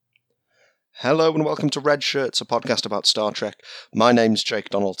Hello and welcome to Red Shirts, a podcast about Star Trek. My name's Jake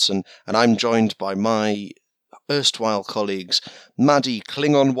Donaldson, and I'm joined by my erstwhile colleagues, Maddie,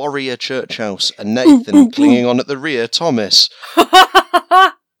 Klingon Warrior Churchhouse, and Nathan, clinging on at the rear, Thomas.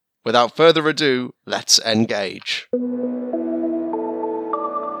 Without further ado, let's engage.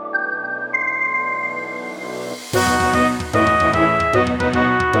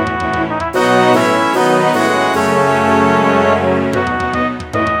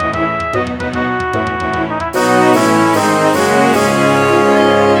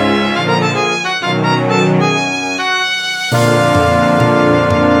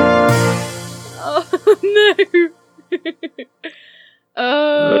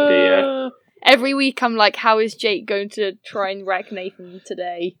 Oh dear. Every week I'm like, how is Jake going to try and wreck Nathan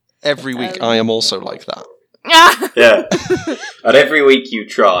today? Every week I am also like that. Yeah. And every week you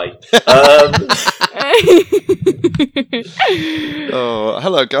try. Oh,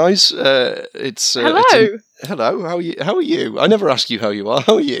 hello guys. Hello. Hello. How are you? I never ask you how you are.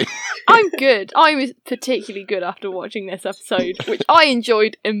 How are you? I'm good. I'm particularly good after watching this episode, which I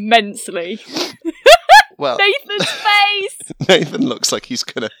enjoyed immensely. Well, Nathan's face! Nathan looks like he's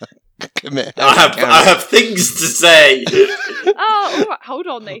gonna commit. I have things to say. Oh, all right. Hold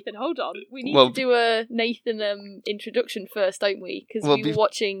on, Nathan. Hold on. We need to do a Nathan introduction first, don't we? Because we were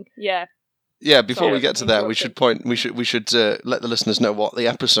watching. Yeah. Yeah, before Sorry, we get to that, we should let the listeners know what the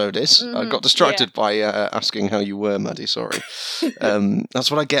episode is. I got distracted by asking how you were, Maddie. Sorry.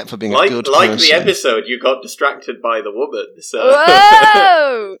 That's what I get for being a good person. The episode, you got distracted by the woman. So.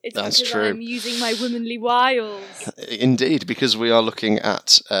 Whoa! It's That's because true. I'm using my womanly wiles. Indeed, because we are looking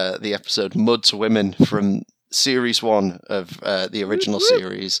at the episode Mud to Women from Series 1 of the original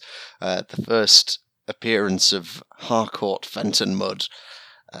series. The first appearance of Harcourt Fenton Mudd.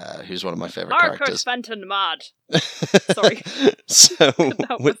 Who's one of my favourite characters. Fenton Mad. Sorry. So,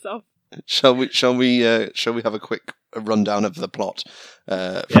 myself. shall we have a quick rundown of the plot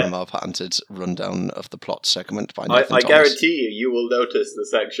from our patented rundown of the plot segment by Nathan I Thomas? guarantee you will notice the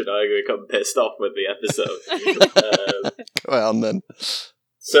section I become pissed off with the episode. Go on then.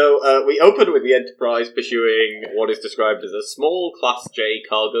 So we open with the Enterprise pursuing what is described as a small Class J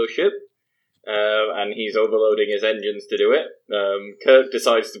cargo ship. And he's overloading his engines to do it. Kirk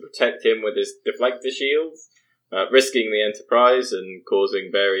decides to protect him with his deflector shields, risking the Enterprise and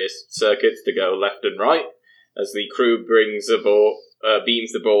causing various circuits to go left and right, as the crew beams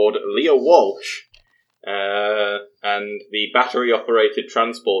aboard Leo Walsh, and the battery-operated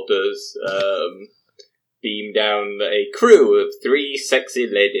transporters beam down a crew of 3 sexy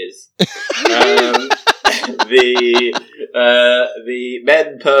ladies. The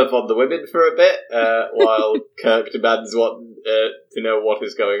men perv on the women for a bit, while Kirk demands to know what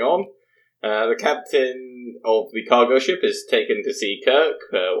is going on. The captain of the cargo ship is taken to see Kirk,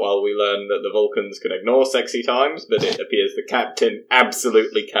 while we learn that the Vulcans can ignore sexy times, but it appears the captain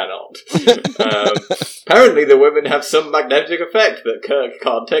absolutely cannot. Apparently the women have some magnetic effect that Kirk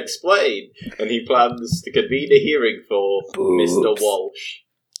can't explain, and he plans to convene a hearing for Boobs. Mr. Walsh.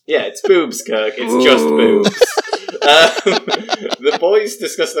 Yeah, it's boobs, Kirk. It's just boobs. The boys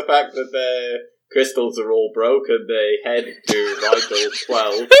discuss the fact that their crystals are all broke and they head to Rigel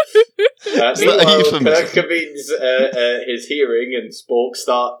 12. Meanwhile, Kirk convenes his hearing and Spock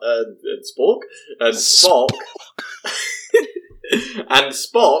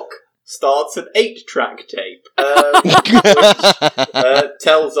starts an 8-track tape, which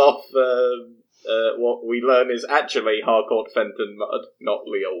tells off what we learn is actually Harcourt Fenton Mudd, not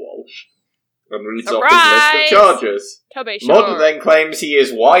Leo Walsh, and reads off his list of charges. Mudd then claims he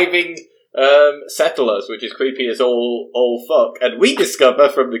is wiving settlers, which is creepy as all fuck, and we discover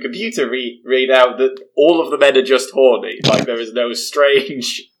from the computer readout that all of the men are just horny, like there is no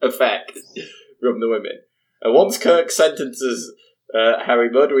strange effect from the women. And once Kirk sentences Harry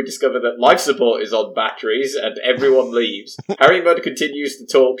Mudd, we discover that life support is on batteries, and everyone leaves. Harry Mudd continues to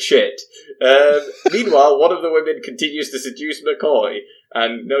talk shit. Meanwhile, one of the women continues to seduce McCoy,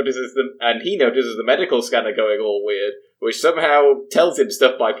 and he notices the medical scanner going all weird, which somehow tells him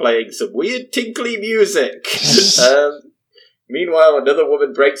stuff by playing some weird tinkly music. Meanwhile, another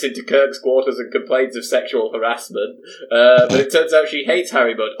woman breaks into Kirk's quarters and complains of sexual harassment, but it turns out she hates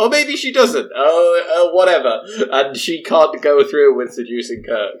Harry Mudd. Or maybe she doesn't. Whatever. And she can't go through with seducing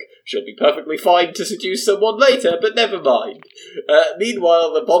Kirk. She'll be perfectly fine to seduce someone later, but never mind.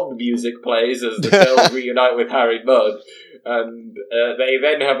 Meanwhile, the Bond music plays as the girls reunite with Harry Mudd, and they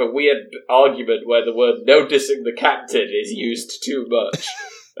then have a weird argument where the word noticing the captain is used too much.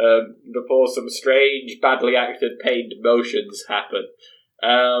 Before some strange, badly acted, pained motions happen.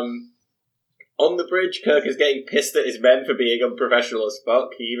 On the bridge, Kirk is getting pissed at his men for being unprofessional as fuck.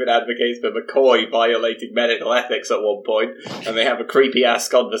 He even advocates for McCoy violating medical ethics at one point, and they have a creepy-ass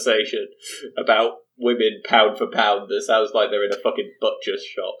conversation about women pound for pound that sounds like they're in a fucking butcher's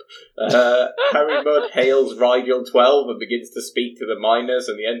shop. Harry Mudd hails Rigel 12 and begins to speak to the miners,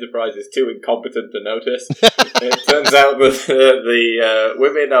 and the Enterprise is too incompetent to notice. It turns out that the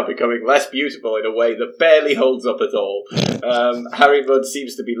women are becoming less beautiful in a way that barely holds up at all. Harry Mudd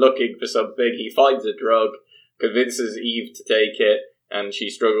seems to be looking for something. He finds a drug, convinces Eve to take it, and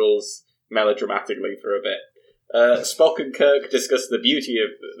she struggles melodramatically for a bit. Spock and Kirk discuss the beauty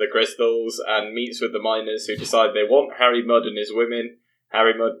of the crystals and meets with the miners who decide they want Harry Mudd and his women.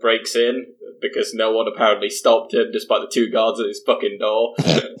 Harry Mudd breaks in because no one apparently stopped him despite the 2 guards at his fucking door,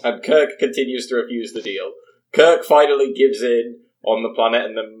 and Kirk continues to refuse the deal. Kirk finally gives in on the planet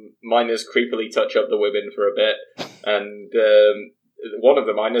and the miners creepily touch up the women for a bit, and one of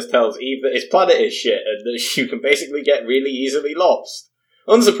the miners tells Eve that his planet is shit and that you can basically get really easily lost.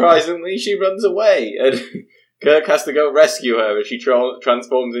 Unsurprisingly, she runs away, and Kirk has to go rescue her as she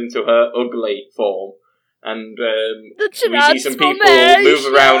transforms into her ugly form. And we see some people move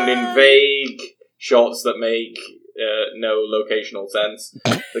around in vague shots that make no locational sense.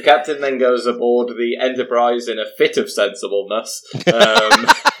 The captain then goes aboard the Enterprise in a fit of sensibleness.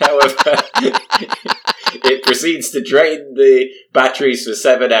 However, it proceeds to drain the batteries for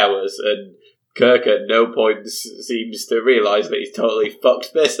 7 hours, and Kirk at no point seems to realise that he's totally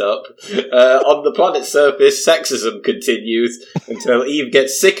fucked this up. On the planet's surface, sexism continues until Eve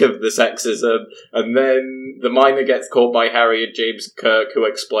gets sick of the sexism, and then the miner gets caught by Harry and James Kirk, who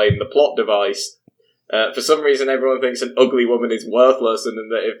explain the plot device. For some reason, everyone thinks an ugly woman is worthless, and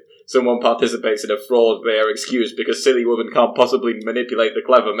that if someone participates in a fraud, they are excused because silly women can't possibly manipulate the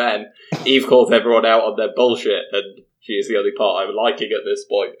clever men. Eve calls everyone out on their bullshit, and she is the only part I'm liking at this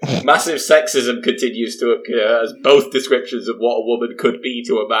point. Massive sexism continues to occur, as both descriptions of what a woman could be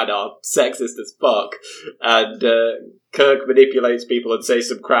to a man are sexist as fuck. And Kirk manipulates people and says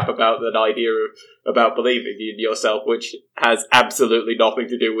some crap about an idea about believing in yourself, which has absolutely nothing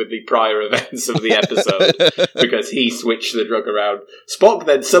to do with the prior events of the episode, because he switched the drug around. Spock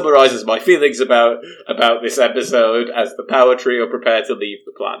then summarises my feelings about this episode as the power trio prepare to leave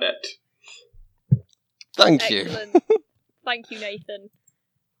the planet. Thank you. Thank you, Nathan.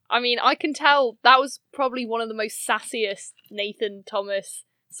 I mean, I can tell that was probably one of the most sassiest Nathan Thomas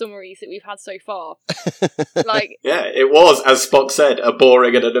summaries that we've had so far. Yeah, it was, as Spock said, a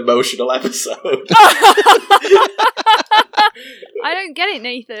boring and an emotional episode. I don't get it,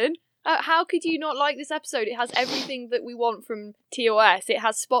 Nathan. How could you not like this episode? It has everything that we want from TOS. It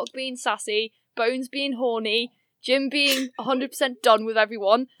has Spock being sassy, Bones being horny, Jim being 100% done with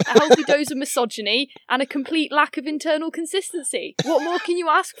everyone, a healthy dose of misogyny, and a complete lack of internal consistency. What more can you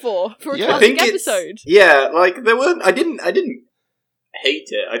ask for a classic episode? There weren't. I didn't hate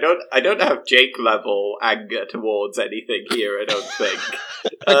it. I don't have Jake level anger towards anything here. I don't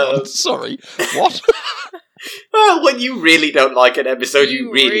think. Sorry, what? Well, when you really don't like an episode,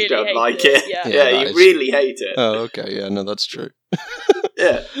 you really don't like it. Yeah, you really hate it. Oh, okay. Yeah, no, that's true.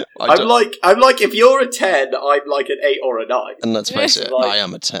 Yeah, I'm like, if you're a 10, I'm like an 8 or a 9. And let's face it, I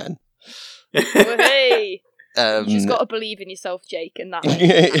am a 10. Well, hey, you just got to believe in yourself, Jake, and that.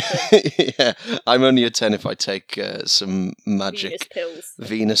 Yeah, I'm only a 10 if I take some magic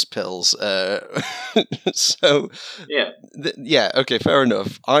Venus pills. So yeah, okay, fair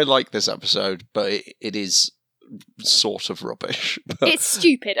enough. I like this episode, but it is sort of rubbish. It's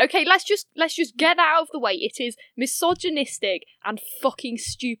stupid. Okay, let's just get that out of the way. It is misogynistic and fucking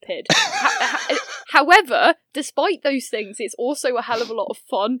stupid. However, despite those things, it's also a hell of a lot of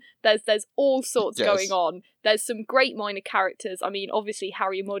fun. There's all sorts going on. There's some great minor characters. I mean, obviously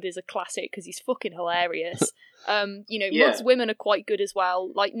Harry Mudd is a classic because he's fucking hilarious. Mudd's women are quite good as well.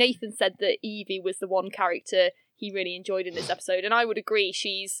 Like Nathan said that Evie was the one character he really enjoyed in this episode, and I would agree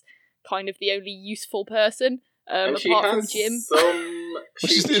she's kind of the only useful person. Apart from Jim.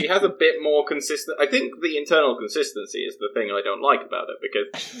 She has a bit more consistent. I think the internal consistency is the thing I don't like about it,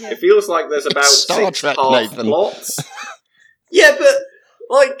 because it feels like there's about Star 6 Trek, half Nathan. plots. Yeah, but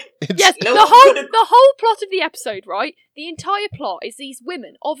yes, the whole plot of the episode, right? The entire plot is these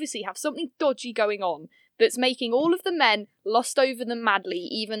women obviously have something dodgy going on that's making all of the men lust over them madly,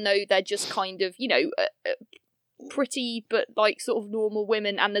 even though they're just kind of, pretty but like sort of normal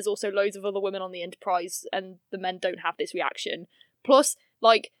women, and there's also loads of other women on the Enterprise and the men don't have this reaction. Plus,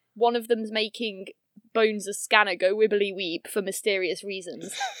 like, one of them's making Bones the Scanner go wibbly weep for mysterious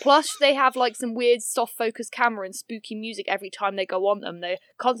reasons. Plus, they have like some weird soft focus camera and spooky music every time they go on them. They're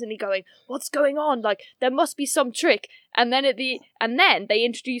constantly going, "What's going on? Like, there must be some trick." And then they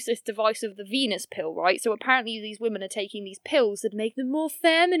introduce this device of the Venus pill, right? So apparently these women are taking these pills that make them more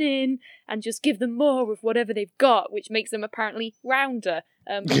feminine and just give them more of whatever they've got, which makes them apparently rounder.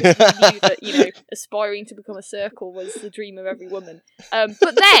 Because we knew that, aspiring to become a circle was the dream of every woman. But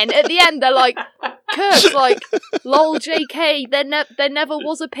then at the end they're like, Kirk's like, "Lol, JK, there never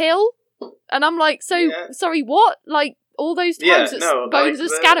was a pill," and I'm like, sorry, what? Like all those times Bones the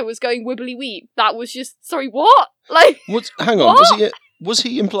Scanner was going wibbly weep, that was just sorry, what? Like, hang on, what? Was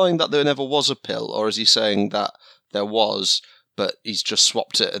he implying that there never was a pill, or is he saying that there was, but he's just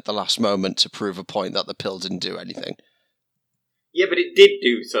swapped it at the last moment to prove a point that the pill didn't do anything? Yeah, but it did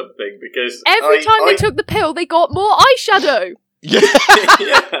do something, because every time they took the pill, they got more eyeshadow. Yeah.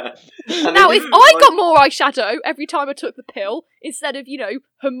 Yeah. Now, if I got more eyeshadow every time I took the pill, instead of,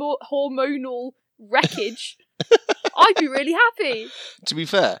 hormonal wreckage, I'd be really happy. To be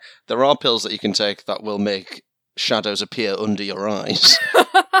fair, there are pills that you can take that will make shadows appear under your eyes.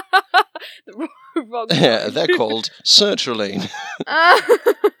 The wrong yeah, they're called sertraline.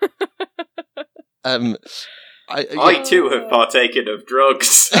 I too have partaken of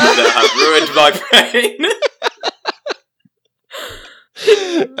drugs that have ruined my brain.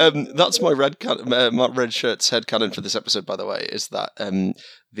 That's my red shirt's headcanon for this episode, by the way, is that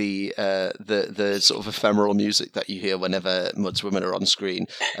the sort of ephemeral music that you hear whenever Mud's women are on screen,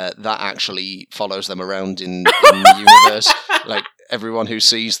 that actually follows them around in the universe. Like, everyone who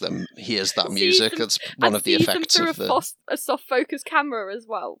sees them hears that music. That's one of the effects of a soft focus camera as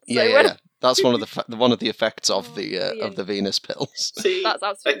well. So yeah. That's one of the effects of the Venus pills. See, that's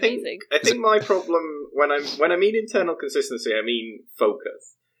absolutely amazing. I think my problem when I mean internal consistency, I mean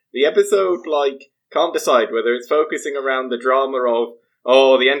focus. The episode can't decide whether it's focusing around the drama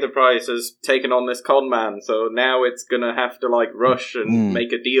of the Enterprise has taken on this con man, so now it's gonna have to rush and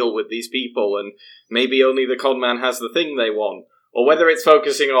make a deal with these people, and maybe only the con man has the thing they want. Or whether it's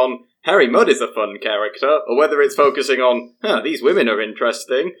focusing on Harry Mudd is a fun character, or whether it's focusing on these women are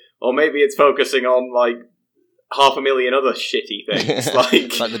interesting, or maybe it's focusing on 500,000 other shitty things,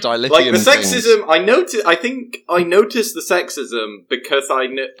 like the dilithium, like the sexism. Things. I noticed the sexism because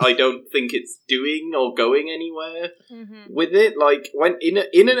I don't think it's doing or going anywhere with it. Like when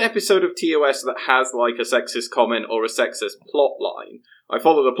in an episode of TOS that has a sexist comment or a sexist plot line, I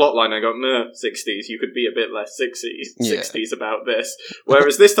follow the plot line and I go, 60s, you could be a bit less 60s about this.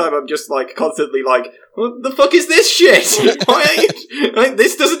 Whereas this time I'm just constantly what the fuck is this shit?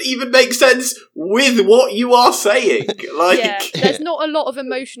 This doesn't even make sense with what you are saying. There's not a lot of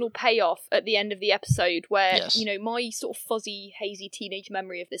emotional payoff at the end of the episode where, my sort of fuzzy, hazy teenage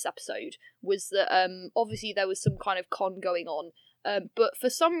memory of this episode was that obviously there was some kind of con going on. But for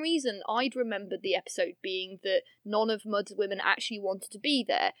some reason, I'd remembered the episode being that none of Mud's women actually wanted to be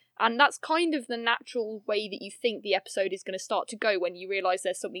there. And that's kind of the natural way that you think the episode is going to start to go when you realise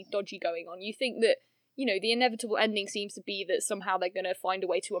there's something dodgy going on. You think that, the inevitable ending seems to be that somehow they're going to find a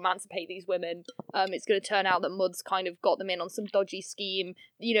way to emancipate these women. It's going to turn out that Mud's kind of got them in on some dodgy scheme.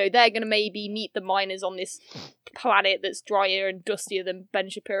 They're going to maybe meet the miners on this planet that's drier and dustier than Ben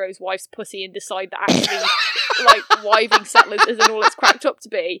Shapiro's wife's pussy and decide that actually... wiving settlers isn't all it's cracked up to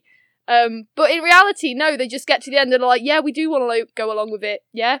be. But in reality, no, they just get to the end and they're like, yeah, we do want to go along with it.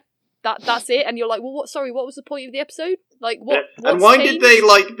 Yeah, that's it. And you're like, well, what was the point of the episode? What? And why did they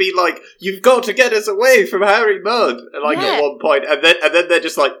be you've got to get us away from Harry Mudd? At one point, and then they're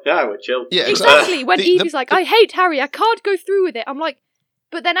just we're chill. Yeah, exactly. When Evie's I hate Harry, I can't go through with it. I'm like,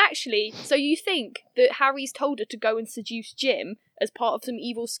 but then actually, so you think that Harry's told her to go and seduce Jim as part of some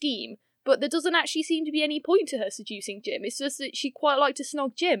evil scheme? But there doesn't actually seem to be any point to her seducing Jim. It's just that she'd quite like to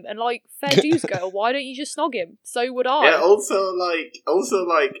snog Jim. And fair dues, girl, why don't you just snog him? So would I. Yeah, also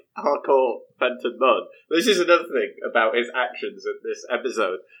hardcore Fenton Mudd. This is another thing about his actions in this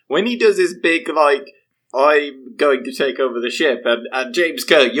episode. When he does his big, I'm going to take over the ship, and James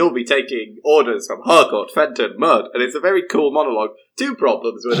Kirk, you'll be taking orders from Harcourt, Fenton, Mudd. And it's a very cool monologue. 2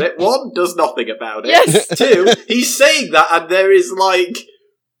 problems with it. 1, does nothing about it. Yes. 2, he's saying that, and there is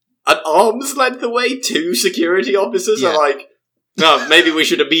an arm's length away, 2 security officers are no, maybe we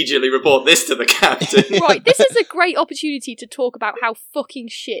should immediately report this to the captain. Right, this is a great opportunity to talk about how fucking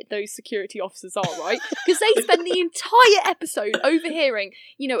shit those security officers are, right? Because they spend the entire episode overhearing,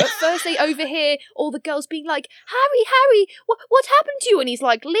 at first they overhear all the girls being like, Harry, what happened to you? And he's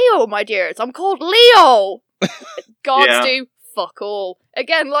like, Leo, my dears, I'm called Leo. Guards do fuck all.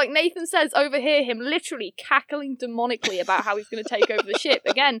 Again, like Nathan says, overhear him literally cackling demonically about how he's going to take over the ship.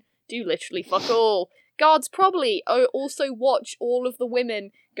 Again, do literally fuck all. guards probably also watch all of the women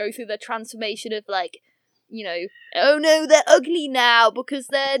go through their transformation of like, you know, oh no, they're ugly now because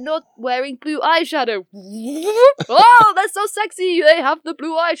they're not wearing blue eyeshadow. Oh, they're so sexy, they have the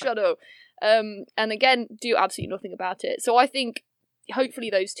blue eyeshadow. And again, do absolutely nothing about it. So I think hopefully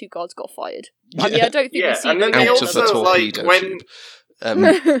those two guards got fired. I mean, I don't think we see and then they also like when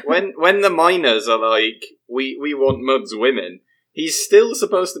the miners are like, we want Mudd's women. He's still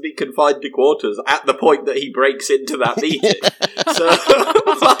supposed to be confined to quarters at the point that he breaks into that meeting. So,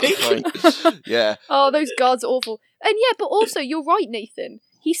 like, yeah. Oh, those guards are awful. And yeah, but also you're right, Nathan.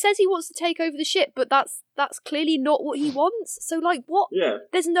 He says he wants to take over the ship, but that's clearly not what he wants. So, like, what? Yeah.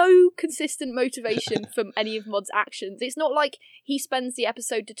 There's no consistent motivation from any of Mudd's actions. It's not like he spends the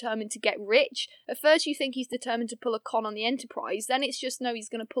episode determined to get rich. At first you think he's determined to pull a con on the Enterprise, then it's just, no, he's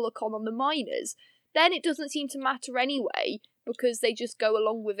going to pull a con on the miners. Then it doesn't seem to matter anyway, because they just go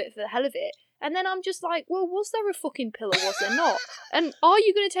along with it for the hell of it. And then I'm just like, well, was there a fucking pillar, was there not? And are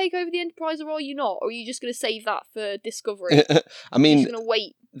you going to take over the Enterprise or are you not? Or are you just going to save that for Discovery? I mean, you're just going to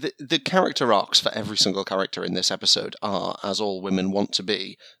wait. The character arcs for every single character in this episode are, as all women want to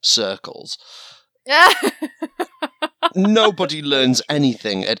be, circles. Nobody learns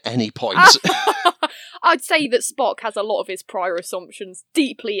anything at any point. I'd say that Spock has a lot of his prior assumptions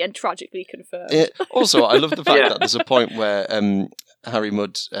deeply and tragically confirmed. Also, I love the fact that there's a point where Harry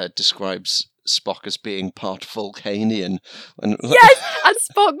Mudd describes Spock as being part Vulcanian. Yes, and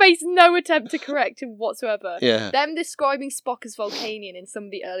Spock makes no attempt to correct him whatsoever. Yeah. Them describing Spock as Vulcanian in some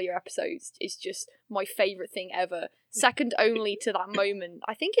of the earlier episodes is just my favourite thing ever. Second only to that moment.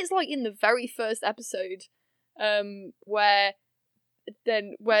 I think it's like in the very first episode, where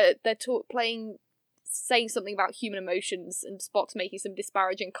they're saying something about human emotions and Spock's making some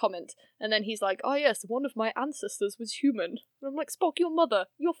disparaging comment and then he's like, oh yes, one of my ancestors was human. And I'm like, Spock, your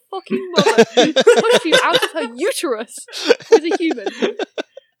fucking mother pushed you out of her uterus was a human.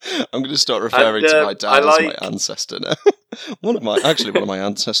 I'm going to start referring to my dad as my ancestor now. One of my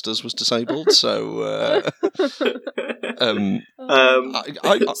ancestors was disabled, so so I'm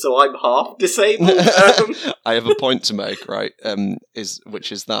half disabled. I have a point to make, right?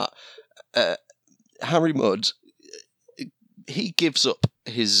 Which is that Harry Mudd, he gives up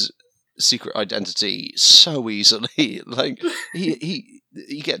his secret identity so easily. Like he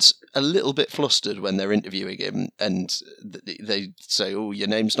gets a little bit flustered when they're interviewing him, and they say, "Oh, your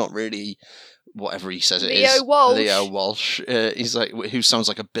name's not really whatever he says it is." Leo Walsh. He's like, who sounds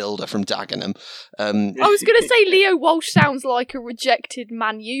like a builder from Dagenham. I was going to say Leo Walsh sounds like a rejected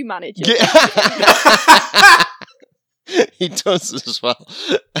Man U manager. He does as well.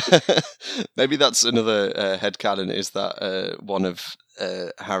 Maybe that's another headcanon, is that one of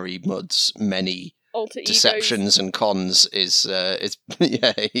Harry Mudd's many alter deceptions egos and cons is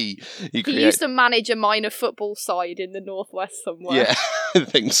he used to manage a minor football side in the northwest somewhere. Yeah, I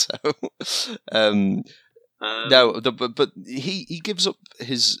think so. But he gives up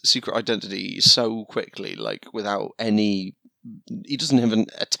his secret identity so quickly, like without any. He doesn't even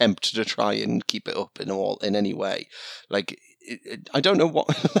attempt to try and keep it up in any way. Like, I don't know what,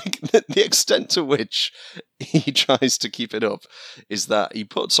 like, the extent to which he tries to keep it up is that he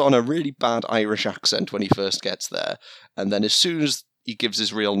puts on a really bad Irish accent when he first gets there, and then as soon as he gives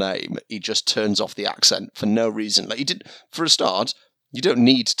his real name, he just turns off the accent for no reason. Like, he did, for a start, you don't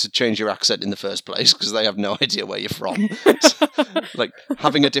need to change your accent in the first place because they have no idea where you're from. Like,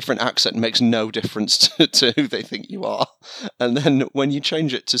 having a different accent makes no difference to who they think you are. And then when you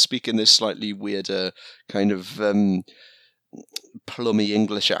change it to speak in this slightly weirder kind of plummy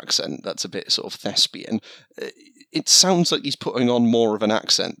English accent that's a bit sort of thespian, it sounds like he's putting on more of an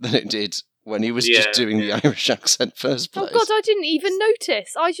accent than it did when he was just doing the Irish accent first place. Oh god, I didn't even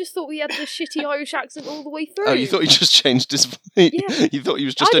notice. I just thought we had the shitty Irish accent all the way through. Oh, you thought he just changed his... You thought he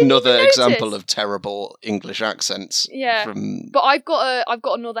was just another example of terrible English accents. Yeah, but I've got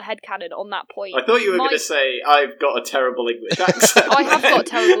another headcanon on that point. I thought you were going to say, I've got a terrible English accent. I have got a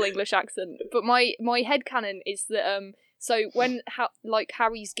terrible English accent, but my headcanon is that... So when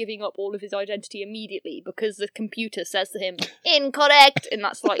Harry's giving up all of his identity immediately because the computer says to him, incorrect, in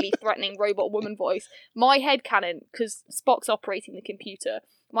that slightly threatening robot woman voice, my headcanon, because Spock's operating the computer,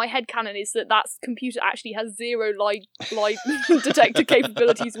 my headcanon is that computer actually has zero lie detector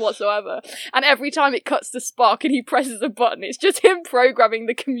capabilities whatsoever. And every time it cuts to Spock and he presses a button, it's just him programming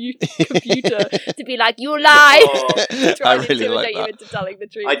the computer to be like, you lie! To try and intimidate you into telling the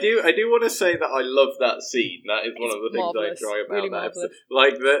truth. I do want to say that I love that scene. That is one of the things I enjoy about that episode.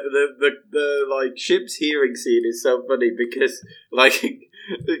 Like, the like, ship's hearing scene is so funny because, like,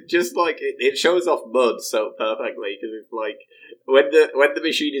 just like, it shows off Mudd so perfectly because it's like, when the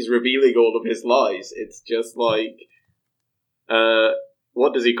machine is revealing all of his lies, it's just like,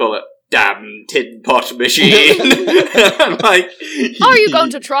 what does he call it? Damn tin pot machine! Like, how are you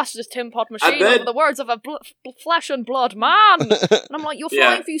going to trust this tin pot machine over the words of a flesh and blood man? And I'm like, you're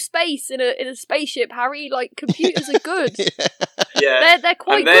flying through space in a spaceship, Harry. Like, computers are good. Yeah, they're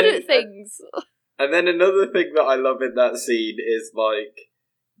quite good at things. And then another thing that I love in that scene is like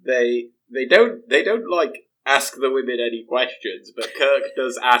they don't like ask the women any questions, but Kirk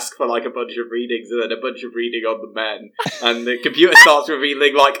does ask for like a bunch of readings and then a bunch of reading on the men, and the computer starts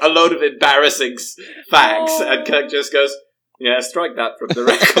revealing like a load of embarrassing facts, and Kirk just goes, "Yeah, strike that from the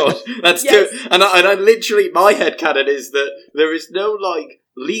record." That's too. And I literally, my headcanon is that there is no like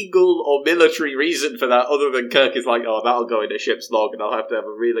legal or military reason for that other than Kirk is like, oh, that'll go in a ship's log and I'll have to have a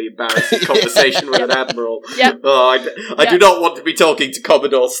really embarrassing conversation with an admiral. I do not want to be talking to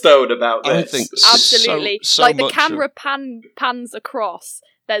Commodore Stone about this. I think absolutely. So like the camera pans across.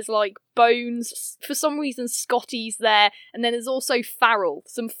 There's like Bones, for some reason Scotty's there, and then there's also Farrell,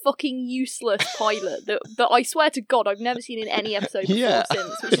 some fucking useless pilot that I swear to God I've never seen in any episode before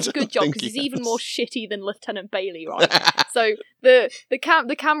since, which is a good job because he's even more shitty than Lieutenant Bailey, right? So the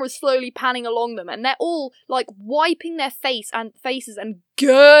camera's slowly panning along them, and they're all like wiping their faces and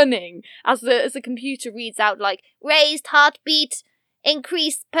gurning as the computer reads out like raised heartbeat,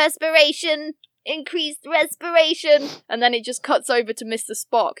 increased perspiration, increased respiration, and then it just cuts over to Mr.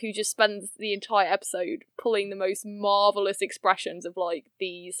 Spock, who just spends the entire episode pulling the most marvellous expressions of like,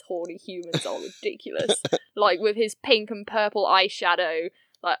 these horny humans are ridiculous, like with his pink and purple eyeshadow.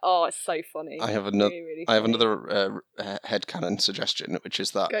 Like, oh, it's so funny. I have another headcanon suggestion, which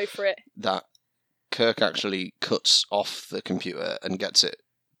is that go for it. That Kirk actually cuts off the computer and gets it.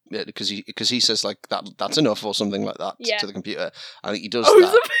 Yeah, because he says like that's enough or something like that to the computer. I think he does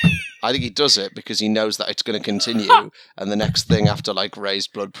that. I think he does it because he knows that it's going to continue, and the next thing after like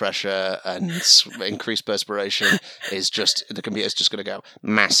raised blood pressure and increased perspiration is just the computer's just going to go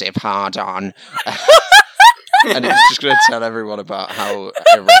massive hard on, and it's just going to tell everyone about how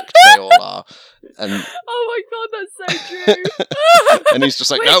erect they all are. And oh my God, that's so true. And he's just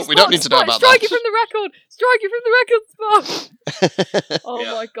like, no, we don't need to know about strike that. Strike it from the record, Spock. Oh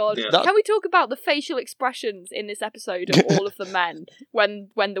my God. Yeah. Can we talk about the facial expressions in this episode of all of the men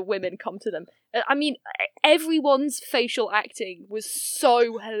when the women come to them? I mean, everyone's facial acting was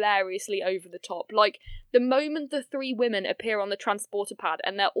so hilariously over the top. Like, the moment the three women appear on the transporter pad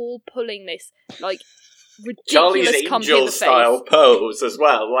and they're all pulling this, like, ridiculous Charlie's Angel style pose as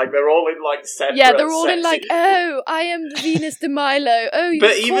well. Like, they're all in like separate. Yeah, they're all in like, oh, I am Venus de Milo. Oh, you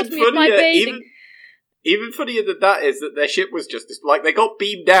caught me with my bathing. Even funnier than that is that their ship was just like, they got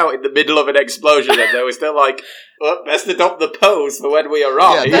beamed out in the middle of an explosion and they were still like, oh, best adopt the pose for when we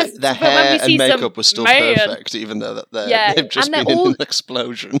arrive. Yeah, their hair and makeup was still perfect, even though they've just been in an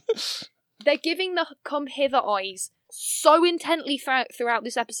explosion. They're giving the come hither eyes so intently throughout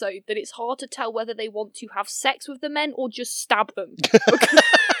this episode that it's hard to tell whether they want to have sex with the men or just stab them.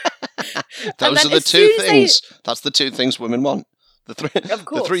 Those are the two things. That's the two things women want.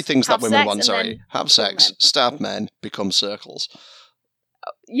 The three things that women want, have sex, stab men, become circles.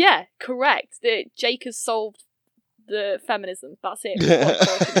 Yeah, correct. Jake has solved the feminism. That's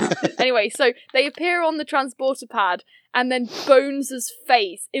it. Anyway, so they appear on the transporter pad, and then Bones'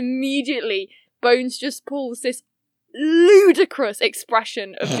 face, immediately, Bones just pulls this ludicrous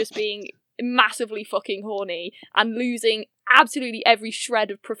expression of just being massively fucking horny and losing absolutely every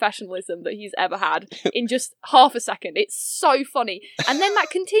shred of professionalism that he's ever had in just half a second. It's so funny. And then that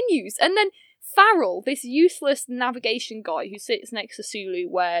continues. And then Farrell, this useless navigation guy who sits next to Sulu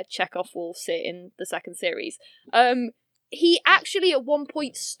where Chekhov will sit in the second series, he actually at one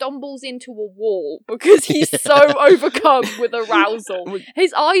point stumbles into a wall because he's so overcome with arousal.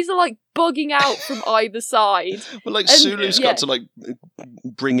 His eyes are like bugging out from either side. Well, like, Sulu's got to like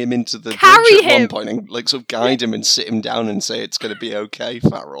bring him into the bridge at one point and like sort of guide him and sit him down and say it's going to be okay,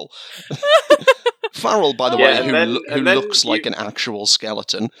 Farrell. Farrell, by the way, who looks like an actual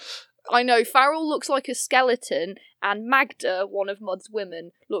skeleton. I know, Farrell looks like a skeleton, and Magda, one of Mudd's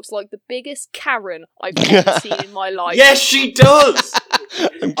women, looks like the biggest Karen I've ever seen in my life. Yes, she does!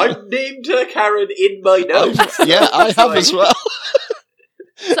 I've named her Karen in my notes. I have as well.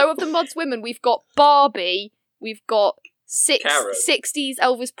 So of the Mudd's women, we've got Barbie, we've got 60s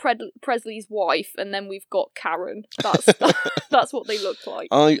Elvis Presley's wife, and then we've got Karen. That's what they look like.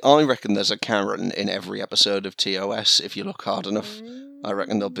 I reckon there's a Karen in every episode of TOS if you look hard enough. I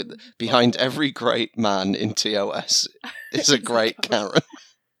reckon there'll be behind every great man in TOS is a great Karen.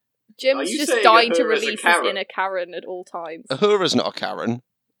 Jim's just dying to release his inner Karen at all times. Uhura's not a Karen.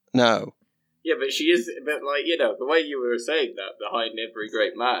 No. Yeah, but she is. But like the way you were saying that behind every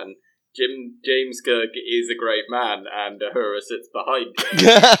great man, James Kirk is a great man, and Uhura sits behind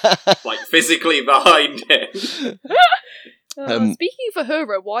him, like physically behind him. Speaking of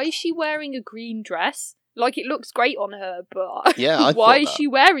Uhura, why is she wearing a green dress? Like, it looks great on her, but why is she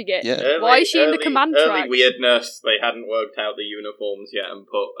wearing it? Yeah. Why is she in the command track? Early weirdness, they hadn't worked out the uniforms yet and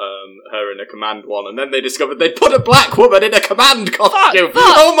put her in a command one, and then they discovered they'd put a black woman in a command costume!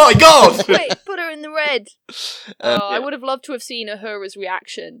 Fuck. Oh my god! Wait, put her in the red! I would have loved to have seen Uhura's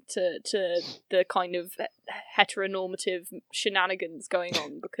reaction to the kind of heteronormative shenanigans going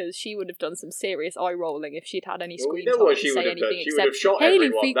on, because she would have done some serious eye-rolling if she'd had any screen time to say anything she would have shot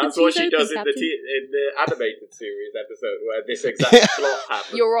everyone. That's what she does in the animated series episode where this exact plot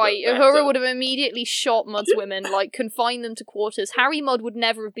happens. You're right. Uhura would have immediately shot Mudd's women, like confined them to quarters. Harry Mudd would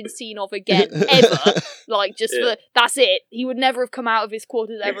never have been seen of again, ever. Like, just for that's it. He would never have come out of his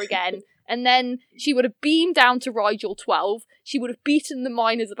quarters ever again. And then she would have beamed down to Rigel 12. She would have beaten the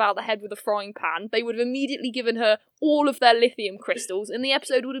miners about the head with a frying pan. They would have immediately given her all of their lithium crystals, and the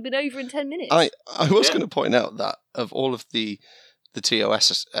episode would have been over in 10 minutes. I was going to point out that of all of the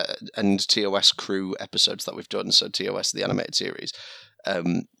TOS and TOS crew episodes that we've done, so TOS, the animated series,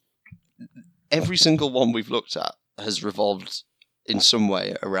 every single one we've looked at has revolved in some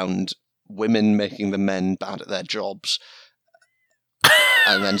way around women making the men bad at their jobs,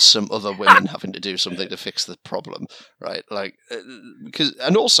 and then some other women having to do something to fix the problem, right? Like, because,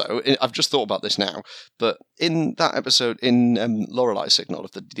 and also, I've just thought about this now, but in that episode, in Lorelei Signal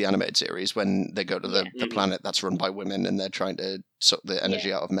of the animated series, when they go to the planet that's run by women and they're trying to suck the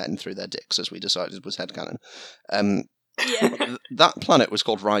energy out of men through their dicks, as we decided was headcanon, that planet was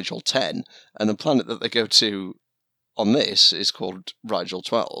called Rigel 10, and the planet that they go to on this is called Rigel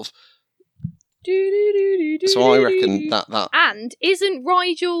 12. So I reckon that and isn't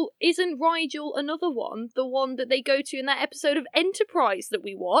Rigel another one, the one that they go to in that episode of Enterprise that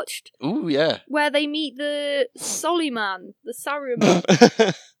we watched? Ooh, yeah, where they meet the Saruman, the Saruman.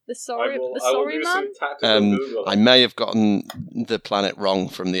 I may have gotten the planet wrong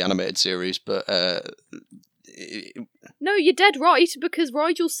from the animated series, but no, you're dead right, because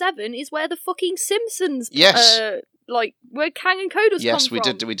Rigel 7 is where the fucking Simpsons where Kang and Kodos come from. Yes, we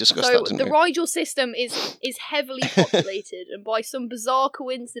did. We discussed that, didn't the we? Rigel system is heavily populated, and by some bizarre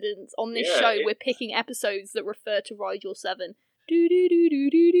coincidence on this show, we're picking episodes that refer to Rigel 7.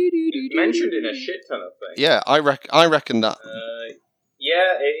 It's mentioned in a shit ton of things. Yeah, I reckon that.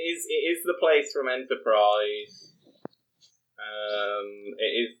 It is the place from Enterprise.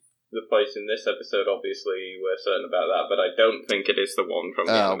 It is the place in this episode, obviously, we're certain about that, but I don't think it is the one from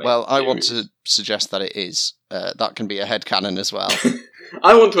the animated well, I series. want to suggest that it is. That can be a headcanon as well.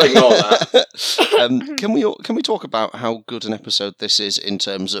 I want to ignore that. Can we talk about how good an episode this is in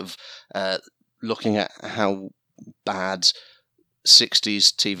terms of looking at how bad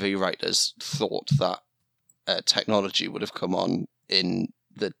 60s TV writers thought that technology would have come on in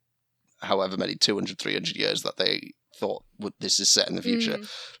the however many 200, 300 years that they thought this is set in the future.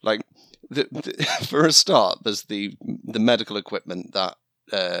 Like, for a start, there's the medical equipment that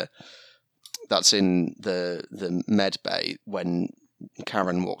that's in the med bay when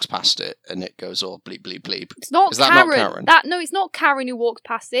Karen walks past it and it goes all bleep bleep bleep. It's not is Karen. That not Karen? No, it's not Karen who walks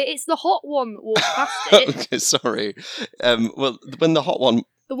past it. It's the hot one that walks past it. Okay, sorry. Well, when the hot one.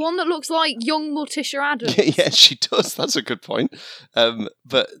 The one that looks like young Morticia Adams. Yeah, she does. That's a good point.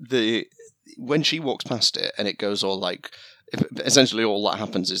 But when she walks past it and it goes all like, essentially all that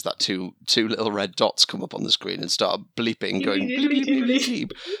happens is that two little red dots come up on the screen and start bleeping, going bleep bleep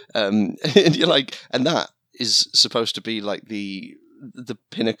bleep bleep. And you're like, and that is supposed to be like the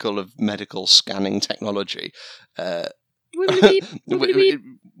pinnacle of medical scanning technology.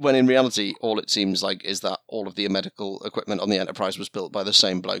 When in reality, all it seems like is that all of the medical equipment on the Enterprise was built by the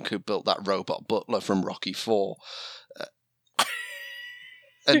same bloke who built that robot butler from Rocky IV.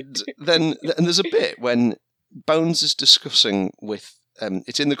 And there's a bit when Bones is discussing with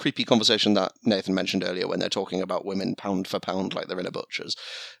it's in the creepy conversation that Nathan mentioned earlier when they're talking about women pound for pound like they're in a butcher's.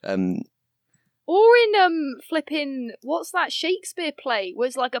 Or in flipping, what's that Shakespeare play?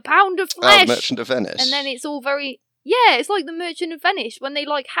 Was like a pound of flesh. Merchant of Venice. And then it's all very it's like the Merchant of Venice when they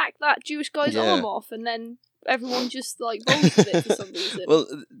like hack that Jewish guy's arm off and then everyone just like rolls with it for some reason. Well,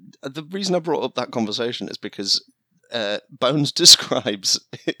 the reason I brought up that conversation is because Bones describes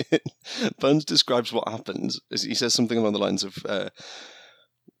what happens. He says something along the lines of,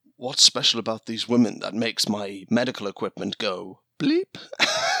 "What's special about these women that makes my medical equipment go bleep?"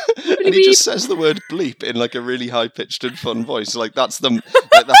 And he just says the word bleep in like a really high pitched and fun voice. Like that's a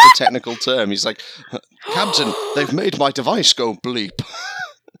technical term. He's like, "Captain, they've made my device go bleep."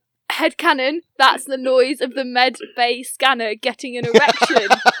 Headcanon, that's the noise of the med bay scanner getting an erection.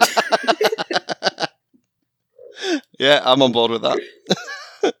 Yeah, I'm on board with that.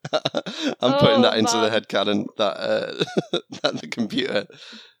 I'm putting that into the headcanon, that the computer.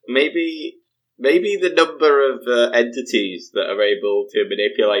 Maybe the number of entities that are able to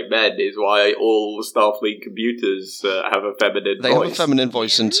manipulate men is why all Starfleet computers have a feminine voice. They have a feminine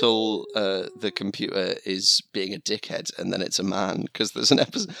voice until the computer is being a dickhead, and then it's a man. Because there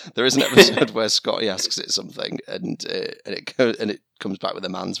is an episode where Scotty asks it something, and it comes back with a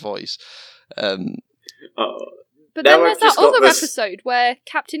man's voice. But then there's that other episode where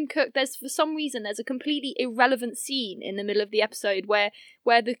Captain Kirk, for some reason, there's a completely irrelevant scene in the middle of the episode where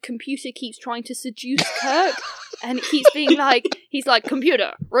the computer keeps trying to seduce Kirk, and it keeps being like, he's like,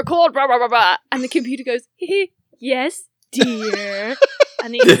 computer, record, blah, blah, blah, blah, and the computer goes, yes, dear,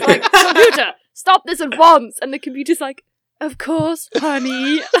 and he's like, computer, stop this at once, and the computer's like, of course,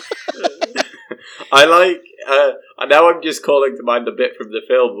 honey. I like, now I'm just calling to mind the bit from the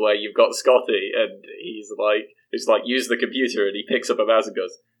film where you've got Scotty, and he's like, use the computer, and he picks up a mouse and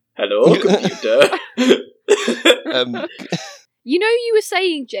goes, hello, computer. You were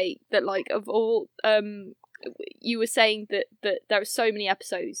saying, Jake, that, like, of all, you were saying that there are so many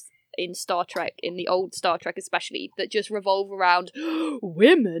episodes in Star Trek, in the old Star Trek especially, that just revolve around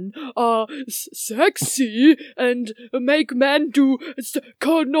women are sexy and make men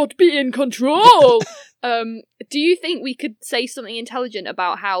cannot be in control. Do you think we could say something intelligent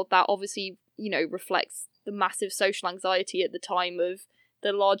about how that obviously, reflects the massive social anxiety at the time of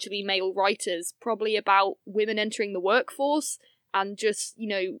the largely male writers, probably about women entering the workforce and just,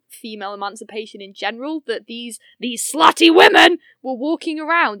 female emancipation in general, that these slutty women were walking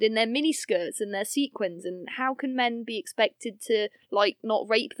around in their miniskirts and their sequins, and how can men be expected to, like, not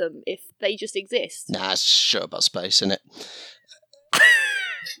rape them if they just exist? Nah, it's a show about space, isn't it?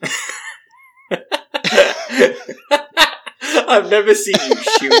 I've never seen you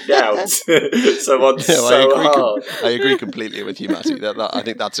shoot down someone hard. I agree completely with you, Matty. I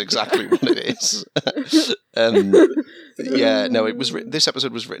think that's exactly what it is. This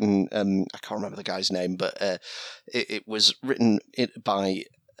episode was written. I can't remember the guy's name, but it was written by.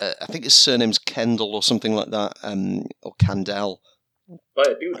 I think his surname's Kendall or something like that, or Candell.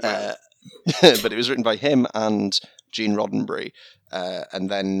 But it was written by him and Gene Roddenberry, and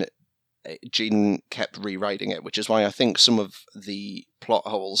then Gene kept rewriting it, which is why I think some of the plot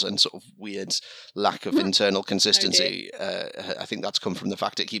holes and sort of weird lack of internal consistency, I think that's come from the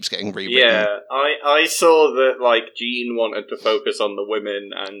fact it keeps getting rewritten. Yeah, I saw that, like, Gene wanted to focus on the women,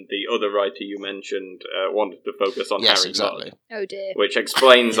 and the other writer you mentioned wanted to focus on Harry exactly. Mudd. Oh dear. Which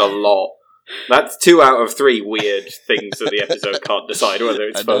explains a lot. That's 2 out of 3 weird things that the episode can't decide whether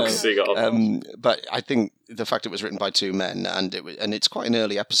it's focusing on. But I think the fact it was written by 2 men, and it's quite an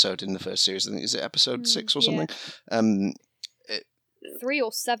early episode in the first series. I think, is it episode 6 or something? 3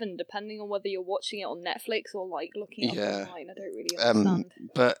 or 7, depending on whether you're watching it on Netflix or, like, looking it up online. I don't really understand.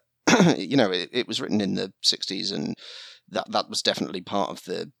 But it was written in the 60s, and that was definitely part of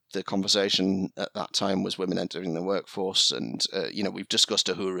the conversation at that time, was women entering the workforce. And we've discussed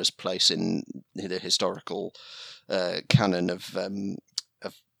Uhura's place in the historical canon of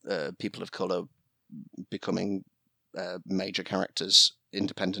people of colour becoming major characters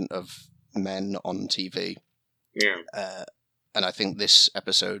independent of men on TV. Yeah. And I think this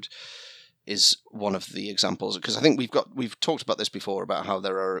episode is one of the examples, because I think we've talked about this before, about how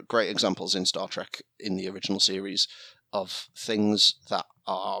there are great examples in Star Trek in the original series of things that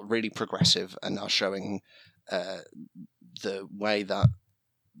are really progressive and are showing the way that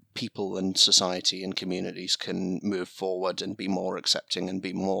people and society and communities can move forward and be more accepting and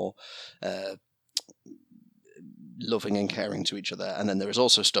be more loving and caring to each other. And then there is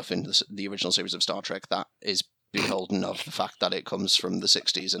also stuff in the original series of Star Trek that is beholden of the fact that it comes from the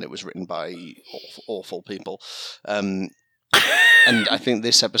 60s and it was written by awful people. And I think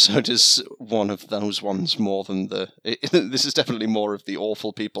this episode is one of those ones more than this is definitely more of the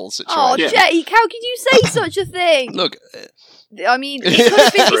awful people situation. Oh, Jake, how could you say such a thing? Look, I mean, it could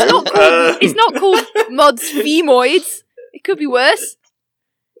have been, it's not called Mudd's Femoids. It could be worse.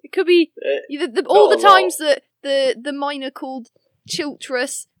 It could be all the times that the miner called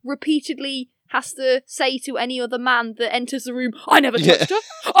Chiltress repeatedly has to say to any other man that enters the room, I never touched her.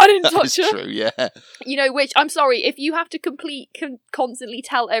 I didn't touch her. That's true, yeah. Which, I'm sorry, if you have to constantly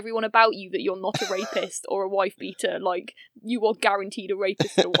tell everyone about you that you're not a rapist or a wife beater, like, you are guaranteed a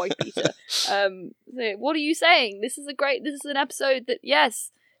rapist and a wife beater. What are you saying? This is an episode that,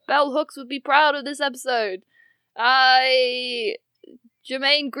 yes, Bell Hooks would be proud of this episode. Jermaine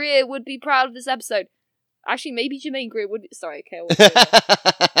Greer would be proud of this episode. Actually, maybe Jermaine Greer would. Sorry, okay.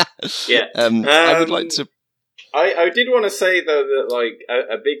 Yeah. I would like to. I did want to say though that like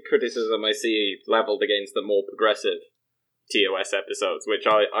a big criticism I see leveled against the more progressive TOS episodes, which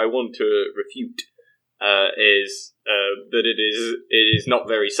I want to refute, is that it is not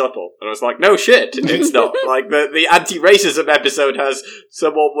very subtle. And I was like, no shit, it's not. Like the anti-racism episode has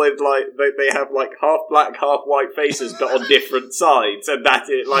someone with like they have like half black, half white faces, but on different sides, and that's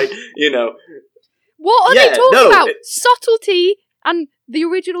it. Like, you know, what are they talking about? Subtlety and the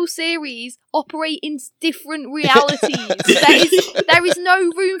original series operate in different realities. There is no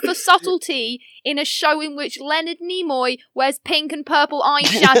room for subtlety in a show in which Leonard Nimoy wears pink and purple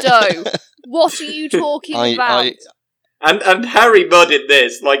eyeshadow. What are you talking about? And Harry Mudd in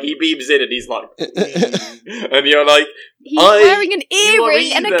this, like, he beams in and he's like, and you're like, he's wearing an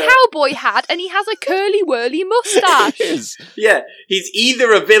earring and a cowboy hat, and he has a curly whirly moustache. Yeah, he's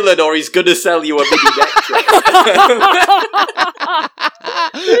either a villain or he's gonna sell you a mini necklace.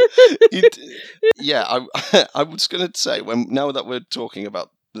 Yeah, I was gonna say, now that we're talking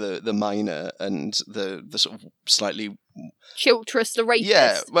about the minor and the sort of slightly Chiltress the rapist.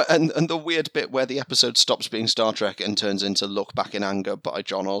 Yeah, and the weird bit where the episode stops being Star Trek and turns into Look Back in Anger by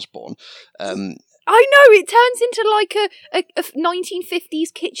John Osborne. I know, it turns into like a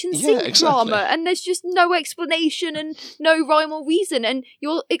 1950s kitchen sink drama, and there's just no explanation and no rhyme or reason, and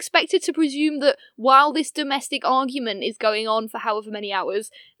you're expected to presume that while this domestic argument is going on for however many hours,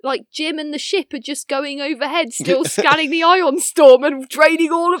 like Jim and the ship are just going overhead, still scanning the ion storm and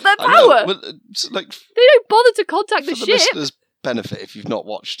draining all of their power. Well, like, they don't bother to contact the ship. For the listeners' benefit, if you've not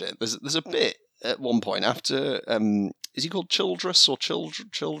watched it, there's a bit at one point after is he called Childress or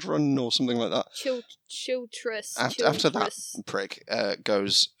Children or something like that? Childress. After that prick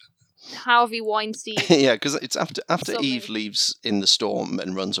goes Harvey Weinstein. Yeah, because it's after something. Eve leaves in the storm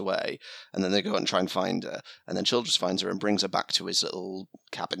and runs away, and then they go and try and find her, and then Childress finds her and brings her back to his little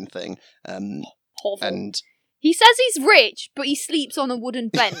cabin thing. And he says he's rich, but he sleeps on a wooden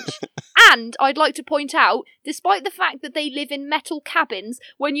bench. And I'd like to point out, despite the fact that they live in metal cabins,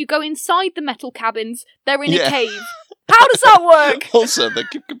 when you go inside the metal cabins, they're in a cave. How does that work? Also, they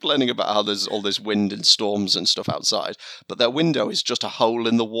keep complaining about how there's all this wind and storms and stuff outside, but their window is just a hole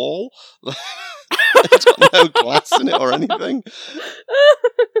in the wall. It's got no glass in it or anything.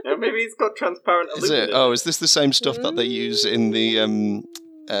 No, maybe it's got transparent aluminum. Is it? Oh, is this the same stuff that they use in the in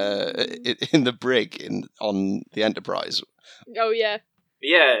the brig on the Enterprise? Oh yeah.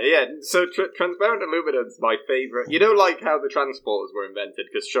 Yeah. So transparent aluminum's my favourite. You know, like how the transporters were invented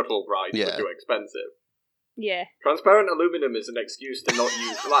because shuttle rides were too expensive. Yeah. Transparent aluminum is an excuse to not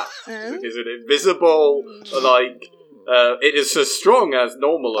use glass. It is an invisible, like, it is as strong as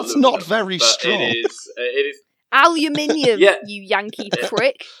normal That's aluminum. That's not very strong. It is aluminium, you Yankee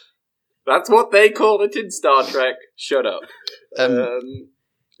prick. That's what they call it in Star Trek. Shut up. So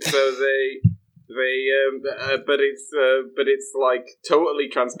but it's like totally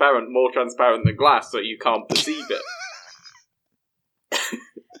transparent, more transparent than glass, so you can't perceive it.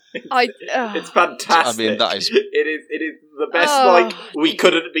 It's fantastic. I mean, that is. It is the best. Like, we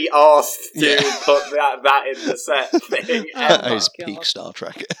couldn't be asked to put that in the set thing. That is peak Star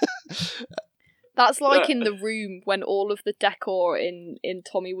Trek. That's like in The Room when all of the decor in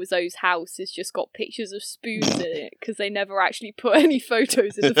Tommy Wiseau's house has just got pictures of spoons in it because they never actually put any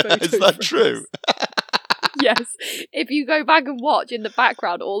photos in the photos. Is that true? Yes. If you go back and watch in the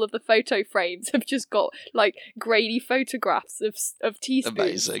background, all of the photo frames have just got like grainy photographs of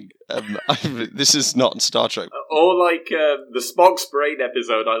teaspoons. Amazing. This is not Star Trek. Or like the Spock's brain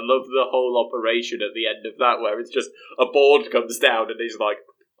episode. I love the whole operation at the end of that, where it's just a board comes down and he's like,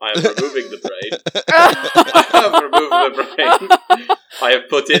 I am removing the brain. I have removed the brain. I have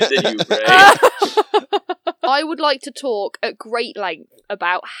put in the new brain. I would like to talk at great length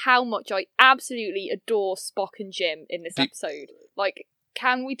about how much I absolutely adore Spock and Jim in this episode. Like,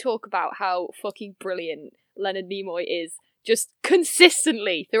 can we talk about how fucking brilliant Leonard Nimoy is just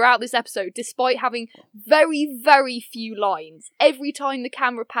consistently throughout this episode, despite having very, very few lines? Every time the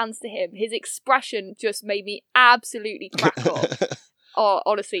camera pans to him, his expression just made me absolutely crack up. Oh,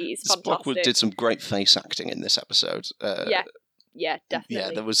 honestly, it's fantastic. Spock did some great face acting in this episode. Yeah,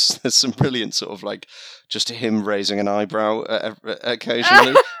 definitely. Yeah, there's some brilliant sort of like just him raising an eyebrow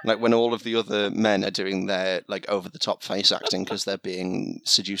occasionally, like when all of the other men are doing their like over the top face acting because they're being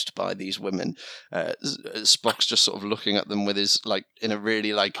seduced by these women. Spock's just sort of looking at them with his like in a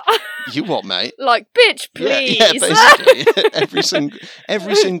really like, you what, mate? Like, bitch, please. Yeah, basically.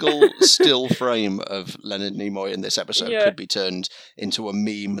 every single still frame of Leonard Nimoy in this episode could be turned into a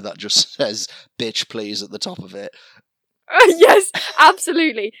meme that just says "bitch, please" at the top of it. Yes,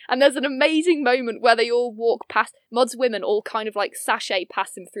 absolutely. And there's an amazing moment where they all walk past, Mud's women all kind of like sashay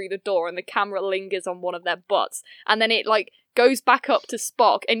past him through the door, and the camera lingers on one of their butts, and then it like goes back up to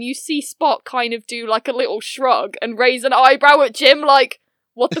Spock, and you see Spock kind of do like a little shrug and raise an eyebrow at Jim like,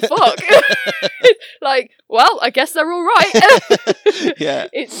 what the fuck? Like, well, I guess they're all right. Yeah.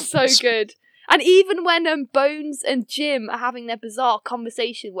 It's so good. And even when Bones and Jim are having their bizarre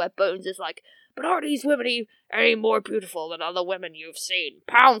conversation where Bones is like, but are these women any more beautiful than other women you've seen?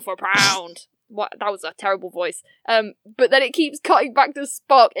 Pound for pound. What? That was a terrible voice. But then it keeps cutting back to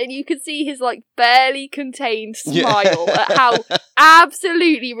Spock, and you can see his like barely contained smile at how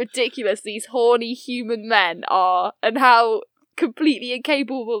absolutely ridiculous these horny human men are, and how completely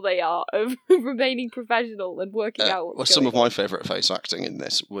incapable they are of remaining professional and working out. Well, some of my favourite face acting in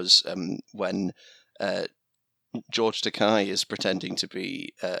this was when George Takei is pretending to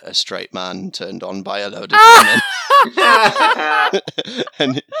be a straight man turned on by a load of women.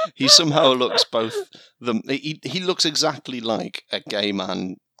 And he somehow looks both them. He looks exactly like a gay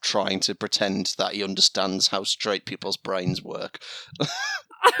man trying to pretend that he understands how straight people's brains work.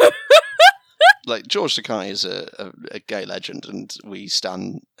 Like, George Takei is a gay legend, and we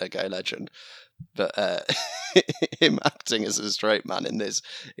stan a gay legend. But him acting as a straight man in this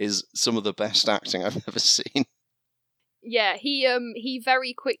is some of the best acting I've ever seen. Yeah, he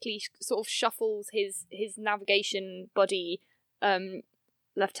very quickly sort of shuffles his navigation buddy,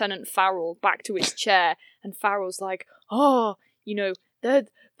 Lieutenant Farrell, back to his chair, and Farrell's like, "Oh, you know,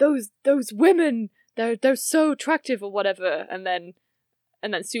 those women, they're so attractive or whatever," and then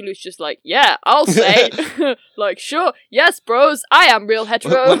Sulu's just like, "Yeah, I'll say," like, "Sure, yes, bros, I am real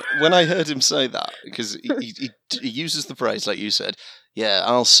hetero." When I heard him say that, because he uses the phrase like you said, "Yeah,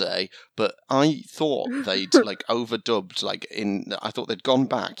 I'll say," but I thought they'd like overdubbed, like I thought they'd gone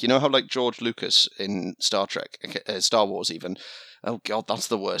back. You know how like George Lucas in Star Trek, Star Wars even. Oh God, that's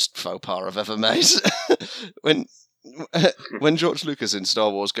the worst faux pas I've ever made. When George Lucas in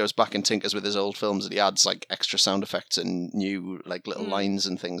Star Wars goes back and tinkers with his old films, and he adds like extra sound effects and new like little lines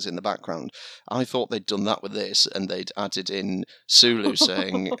and things in the background, I thought they'd done that with this, and they'd added in Sulu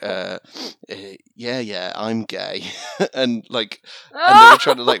saying, "Yeah, I'm gay," and they were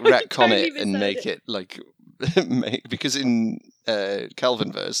trying to like retcon it and make it like because in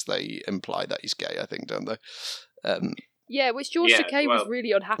Kelvinverse they imply that he's gay, I think, don't they? Yeah, which George Takei was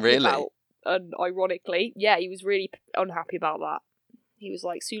really unhappy about. And ironically, yeah, he was really unhappy about that. He was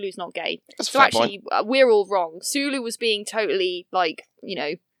like, Sulu's not gay. That's so actually, we're all wrong. Sulu was being totally, like, you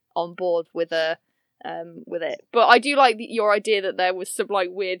know, on board with it. But I do like your idea that there was some, like,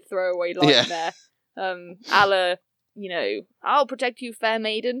 weird throwaway line there. A la, you know, "I'll protect you, fair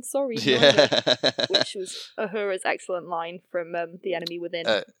maiden. Sorry, which was Uhura's excellent line from The Enemy Within.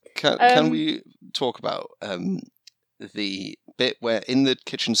 Can we talk about the bit where in the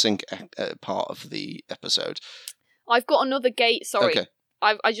kitchen sink part of the episode? I've got another gay. Sorry, okay.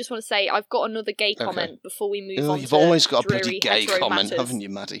 I just want to say I've got another gay comment before we move on. You've always got a bloody gay comment, haven't you,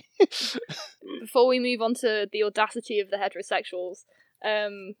 Maddie? Before we move on to the audacity of the heterosexuals,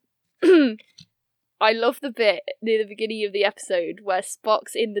 I love the bit near the beginning of the episode where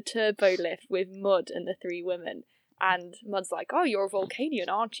Spock's in the turbo lift with Mud and the three women, and Mud's like, "Oh, you're a Vulcanian,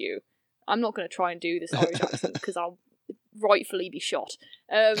 aren't you?" I'm not going to try and do this Irish accent because I'll rightfully be shot.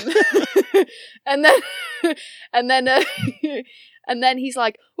 And then he's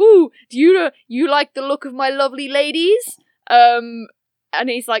like, "Ooh, do you like the look of my lovely ladies?" And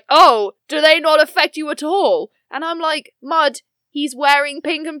he's like, "Oh, do they not affect you at all?" And I'm like, "Mud, he's wearing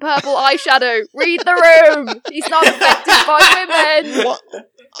pink and purple eyeshadow. Read the room. He's not affected by women." What?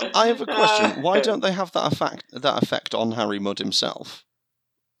 I have a question. Why don't they have that effect on Harry Mudd himself?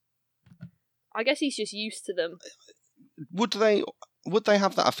 I guess he's just used to them. Would they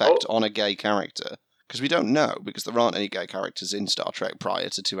have that effect on a gay character? Because we don't know, because there aren't any gay characters in Star Trek prior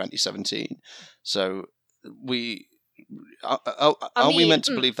to 2017. So are we meant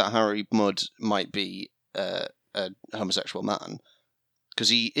to believe that Harry Mudd might be a homosexual man? Because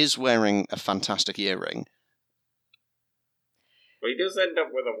he is wearing a fantastic earring. Well, he does end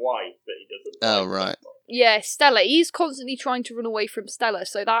up with a wife that he doesn't. Oh, right. Yeah, Stella. He's constantly trying to run away from Stella,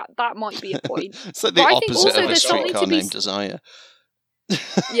 so that might be a point. It's like the opposite of a streetcar named Desire.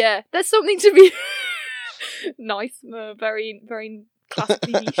 Yeah, there's something to be nice, very, very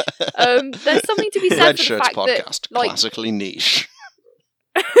classically niche. There's something to be said Red for Shirts the fact podcast, that, like, classically niche.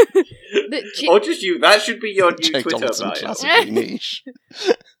 Or just you. That should be your new Jake Twitter Donaldson, bio. classically niche.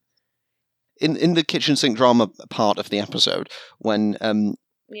 In the kitchen sink drama part of the episode, when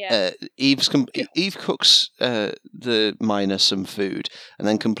Eve cooks the miner some food and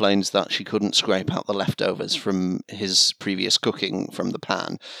then complains that she couldn't scrape out the leftovers from his previous cooking from the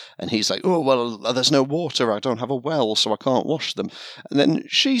pan. And he's like, oh, well, there's no water. I don't have a well, so I can't wash them. And then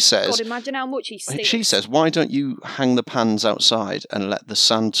she says... God, imagine how much he stinks. She says, why don't you hang the pans outside and let the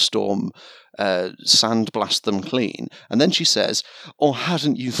sandstorm sandblast them clean? And then she says, or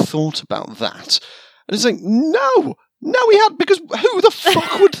hadn't you thought about that? And it's like, no, he had, because who the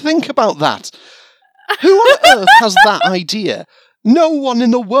fuck would think about that? Who on earth has that idea? No one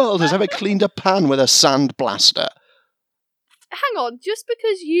in the world has ever cleaned a pan with a sandblaster. Hang on, just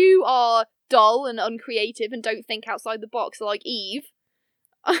because you are dull and uncreative and don't think outside the box like Eve,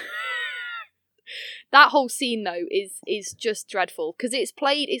 that whole scene though is just dreadful because it's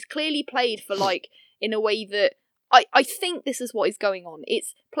clearly played for like in a way that I think this is what is going on.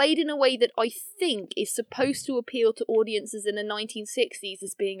 It's played in a way that I think is supposed to appeal to audiences in the 1960s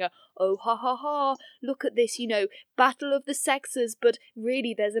as being oh ha ha ha, look at this, battle of the sexes, but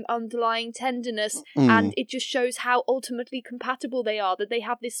really there's an underlying tenderness and it just shows how ultimately compatible they are, that they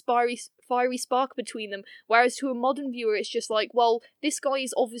have this fiery spark between them, whereas to a modern viewer it's just like, well, this guy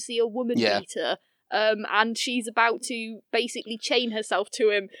is obviously a woman beater. And she's about to basically chain herself to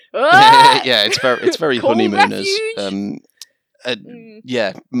him. Yeah, it's very honeymooners.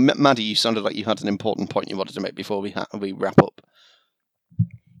 Yeah, Maddie, you sounded like you had an important point you wanted to make before we wrap up.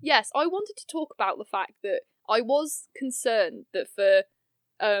 Yes, I wanted to talk about the fact that I was concerned that for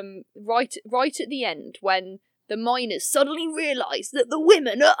right at the end when the miners suddenly realise that the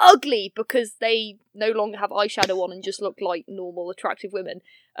women are ugly because they no longer have eyeshadow on and just look like normal, attractive women.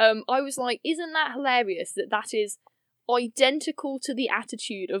 I was like, isn't that hilarious that is identical to the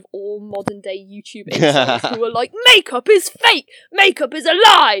attitude of all modern-day YouTube influencers who are like, makeup is fake! Makeup is a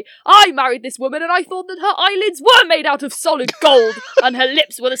lie! I married this woman and I thought that her eyelids were made out of solid gold and her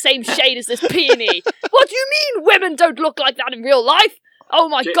lips were the same shade as this peony. What do you mean women don't look like that in real life? Oh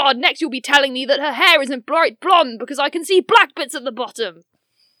my god, next you'll be telling me that her hair isn't bright blonde because I can see black bits at the bottom.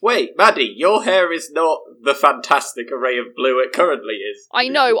 Wait, Maddie, your hair is not the fantastic array of blue it currently is. I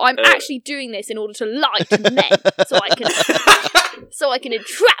know, I'm actually doing this in order to lie to men, so I can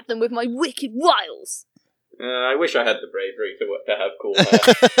entrap them with my wicked wiles. I wish I had the bravery to have cool hair.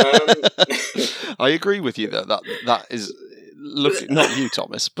 I agree with you though, that is... Look, not you,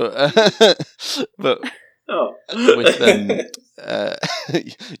 Thomas, but... Oh. With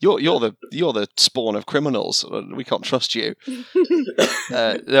you're the spawn of criminals. We can't trust you.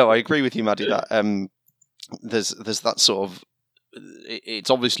 No, I agree with you, Maddie. That there's that sort of. It's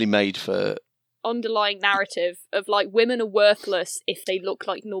obviously made for underlying narrative of like women are worthless if they look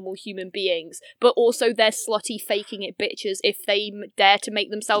like normal human beings, but also they're slutty faking it bitches if they dare to make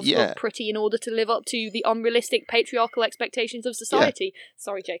themselves look pretty in order to live up to the unrealistic patriarchal expectations of society.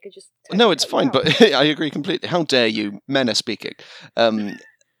 Sorry, Jake, I just... No, it's fine, but I agree completely. How dare you? Men are speaking. But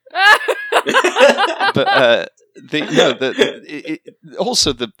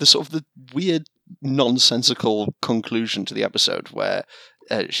also the sort of the weird nonsensical conclusion to the episode where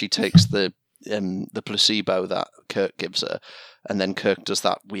she takes the placebo that Kirk gives her, and then Kirk does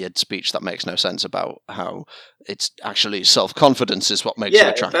that weird speech that makes no sense about how it's actually self-confidence is what makes you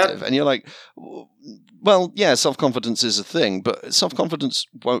attractive. And you're like, well, yeah, self-confidence is a thing, but self-confidence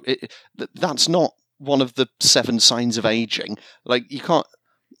won't... that's not one of the 7 signs of aging. Like, you can't...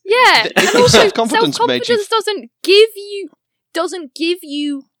 Yeah, if self-confidence doesn't give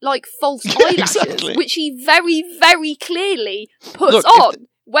you like false eyelashes, which he very, very clearly puts on.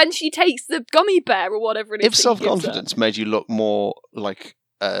 When she takes the gummy bear or whatever it is. If self-confidence made you look more like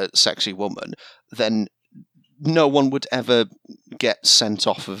a sexy woman, then no one would ever get sent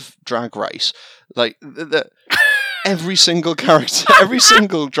off of Drag Race. Like, every single character, every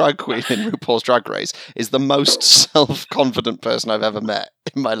single drag queen in RuPaul's Drag Race is the most self-confident person I've ever met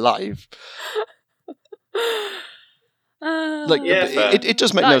in my life. It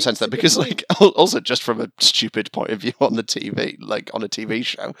does make no sense though, because like also just from a stupid point of view on the TV, like on a TV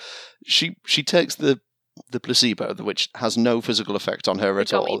show, she takes the placebo, which has no physical effect on her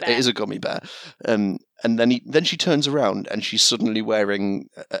at all. It is a gummy bear, and then she turns around and she's suddenly wearing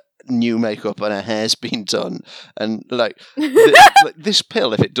new makeup and her hair's been done, and like this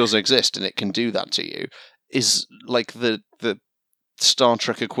pill, if it does exist and it can do that to you, is like the Star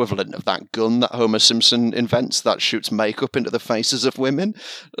Trek equivalent of that gun that Homer Simpson invents that shoots makeup into the faces of women.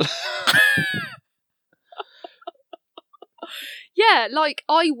 Yeah, like,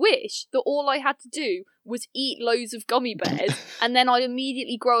 I wish that all I had to do was eat loads of gummy bears and then I'd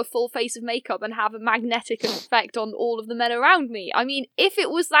immediately grow a full face of makeup and have a magnetic effect on all of the men around me. I mean, if it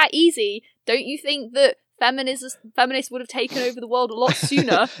was that easy, don't you think that feminists would have taken over the world a lot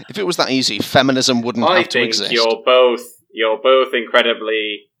sooner. If it was that easy, feminism wouldn't have to exist. I think you're both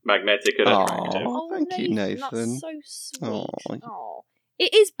incredibly magnetic and attractive. Thank you, Nathan. That's so sweet. Oh.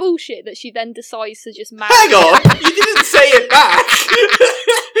 It is bullshit that she then decides to just marry. Hang on! You didn't say it back!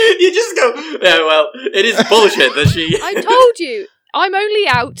 You just go, yeah, well, it is bullshit that she... I told you! I'm only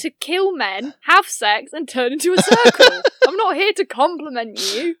out to kill men, have sex, and turn into a circle. I'm not here to compliment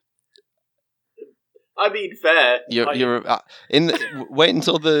you. I mean, fair. Wait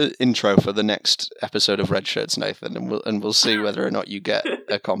until the intro for the next episode of Red Shirts, Nathan, and we'll see whether or not you get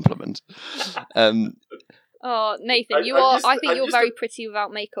a compliment. Oh, Nathan, I think you're very pretty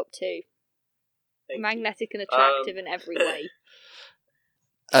without makeup too. Magnetic and attractive in every way.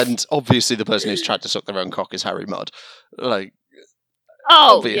 And obviously, the person who's tried to suck their own cock is Harry Mudd.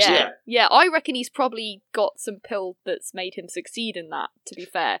 Obviously. Yeah. I reckon he's probably got some pill that's made him succeed in that. To be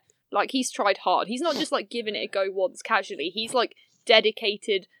fair, he's tried hard. He's not just giving it a go once casually. He's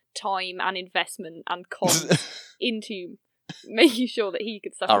dedicated time and investment and cost into making sure that he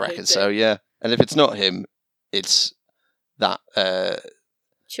could suck. I reckon so. Yeah, and if it's not him, it's that.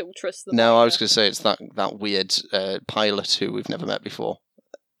 Chiltress. No, I was going to say it's that weird pilot who we've never met before.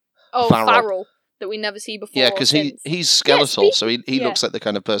 Oh, Farrell, that we never see before. Yeah, because he's skeletal, so he looks like the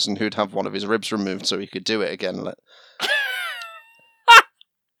kind of person who'd have one of his ribs removed so he could do it again.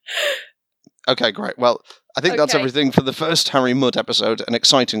 Okay, great. Well, I think that's everything for the first Harry Mudd episode, and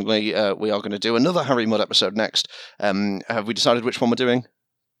excitingly, we are going to do another Harry Mudd episode next. Have we decided which one we're doing?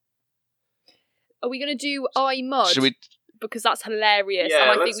 Are we going to do I Mudd? Should we? Because that's hilarious,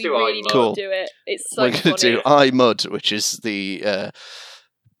 yeah, and I think we really need to do it. It's so funny. We're going to do I Mudd, which is the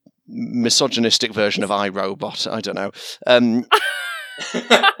misogynistic version of iRobot. I don't know.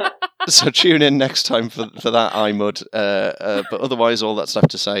 So tune in next time for that I Mudd. But otherwise, all that's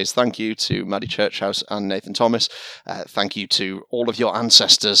left to say is thank you to Maddie Churchhouse and Nathan Thomas. Thank you to all of your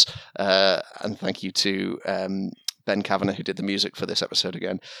ancestors, and thank you to Ben Kavanagh, who did the music for this episode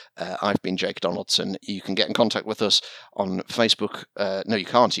again. I've been Jake Donaldson. You can get in contact with us on Facebook. No, you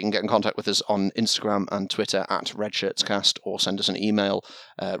can't. You can get in contact with us on Instagram and Twitter at RedShirtsCast, or send us an email,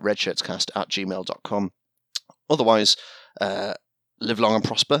 redshirtscast@gmail.com. Otherwise, live long and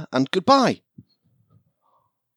prosper, and goodbye.